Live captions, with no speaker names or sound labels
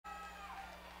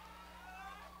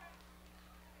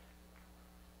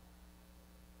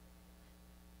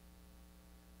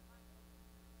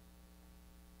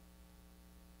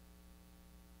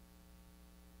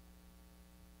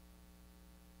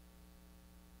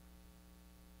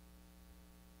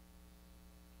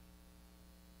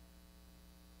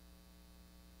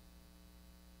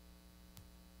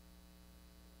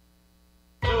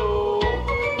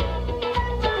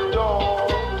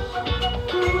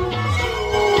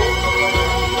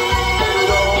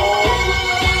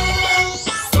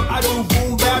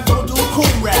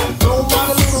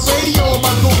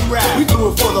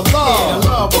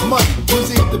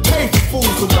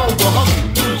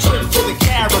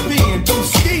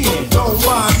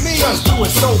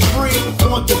and so free.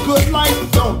 Want the good life?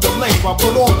 Don't delay. I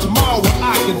put on tomorrow what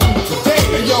I can do today.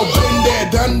 Hey yo, been there,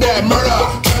 done that, murder,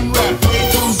 gun rap, pay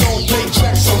dues, don't take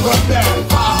checks, so run that.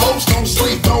 High hopes, don't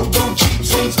sleep, don't do cheap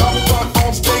seats. Up front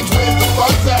on stage, where's the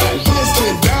fun's at?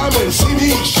 Distant diamonds, see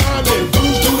me shining.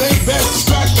 Dudes do their best to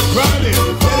scratch the grinding.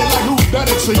 Get it like who done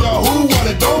it, so yo, who won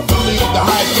it? Don't believe the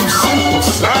hype, you simple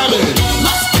silent.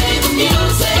 Must be the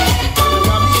music.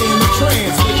 Got me in the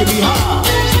trance, making me high.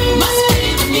 Must be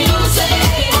the music.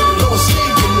 No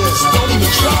escaping this, don't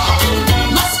even try.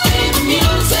 Must be the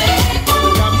music.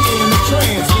 Got me in the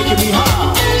trance, making me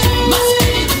high. Must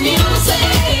be the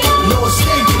music. No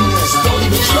escaping this, don't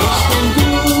even try.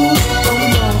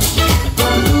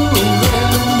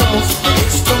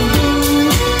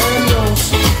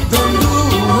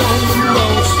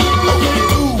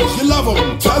 You love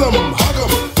them, tell them, hug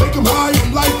them, make them high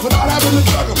on life without having to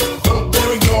drug them. Don't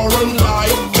dare ignore them, lie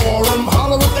for them,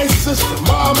 holler at their sister,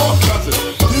 mom or cousin.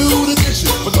 Do the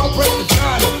dishes, but don't break the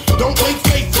china. Don't make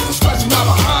faces, especially not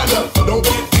behind her. Don't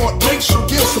get caught, make sure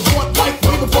give support like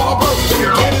way before her birthday.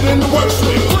 Get it in the works,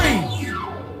 we free.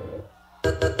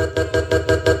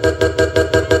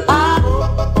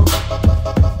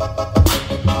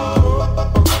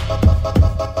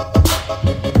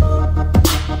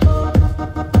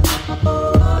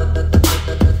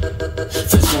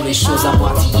 Faisons les choses à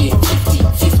moitié,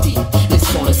 50-50.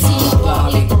 Laissons le signe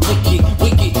parler, wiki,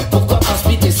 wiki. Pourquoi pas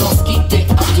splitter sans se quitter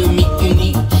à demi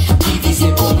unis?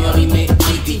 Diviser pour mieux rimer,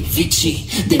 vidi, vici.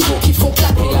 Des mots qui font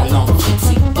claquer la langue,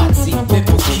 fitsi, patsi. Mais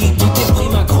pour qui tout est pris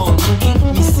ma grande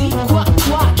Missy? Quoi,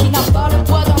 qui n'a pas le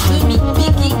poids d'un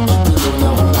demi-biggie? De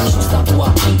l'honneur on a juste à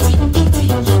boire, iti.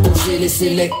 Oser laisser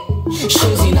les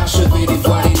choses inachevées,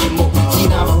 dévoiler des mots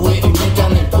inavoués. Une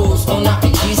éternelle pause, on a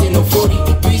aiguisé nos folies,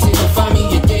 épuisé nos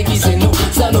familles et déguisé nos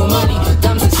anomalies.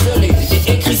 Dames esselées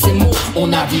et écrit ces mots.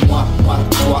 On a dit moi,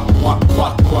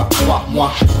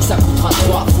 moi. Ça coûtera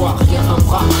 3 fois, rien un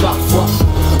bras parfois.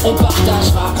 On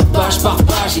partagera page par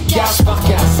page et case par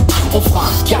case. On fera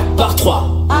 4 par 3.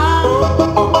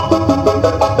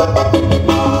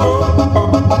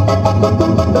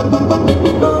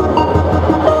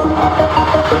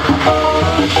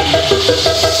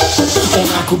 On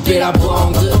a coupé la boîte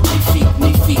en deux,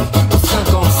 ni filles. Pour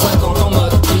 50 en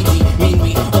mode midi,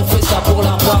 minuit. On fait ça pour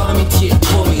la voir, amitié,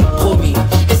 promis.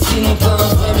 Et sinon t'as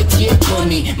un vrai métier,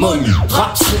 money.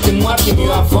 Rap c'était moitié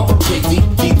mieux avant,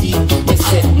 Didi. Mais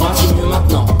c'est moitié mieux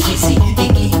maintenant, ici,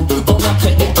 Iggy. On a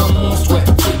créé un monstre, ouais,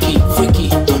 freaky.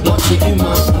 Moitié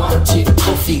humain, moitié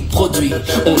profit, produit.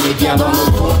 On est bien dans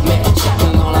nos pompes, mais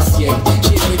chacun dans la sienne.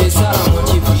 J'ai vu des salles à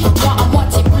moitié vides, Moi à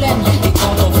moitié pleine.